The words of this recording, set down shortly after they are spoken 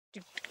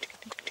Good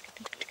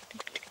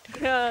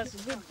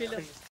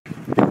film.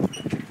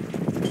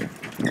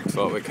 Looks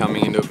like we're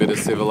coming into a bit of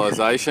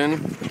civilization.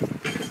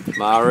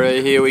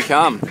 Marree, here we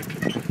come.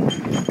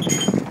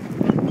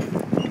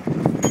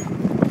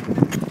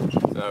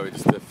 So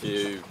just a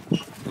few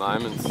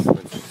moments,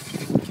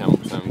 which camel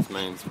terms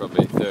means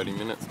probably 30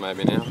 minutes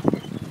maybe now,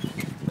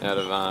 out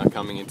of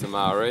coming into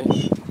Marree.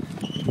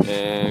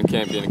 And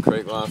camped in a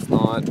creek last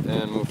night,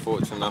 and we were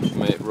fortunate enough to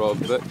meet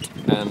Robert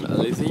and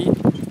Lizzie.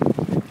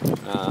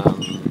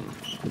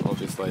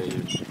 Obviously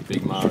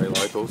big Marree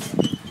locals,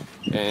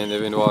 and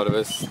they've invited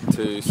us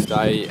to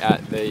stay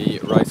at the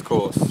race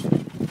course,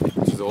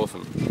 which is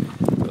awesome.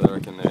 So I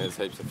reckon there's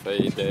heaps of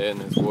feed there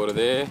and there's water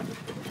there,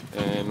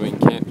 and we can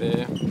camp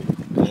there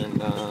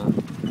and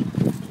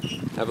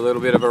have a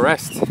little bit of a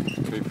rest.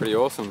 It'll be pretty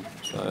awesome.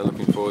 So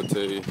looking forward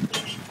to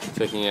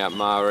checking out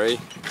Marree.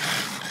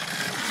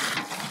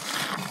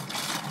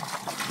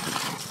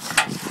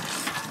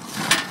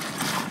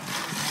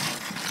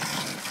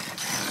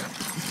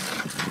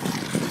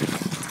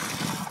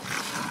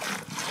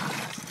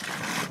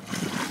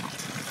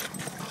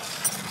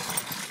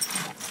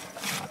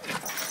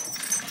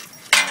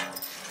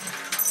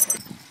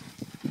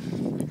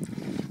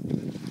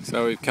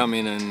 So we've come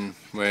in and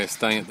we're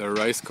staying at the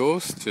race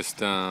course,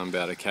 just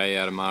about a K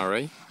out of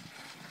Marree,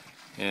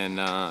 and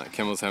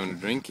Camel's having a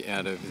drink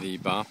out of the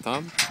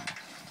bathtub,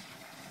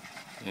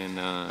 and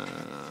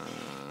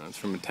it's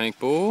from a tank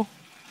bore,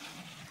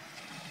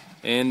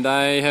 and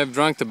they have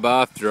drunk the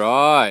bath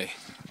dry,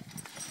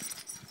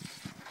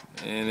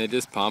 and they're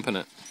just pumping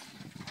it.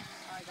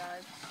 Hi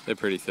guys. They're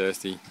pretty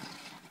thirsty.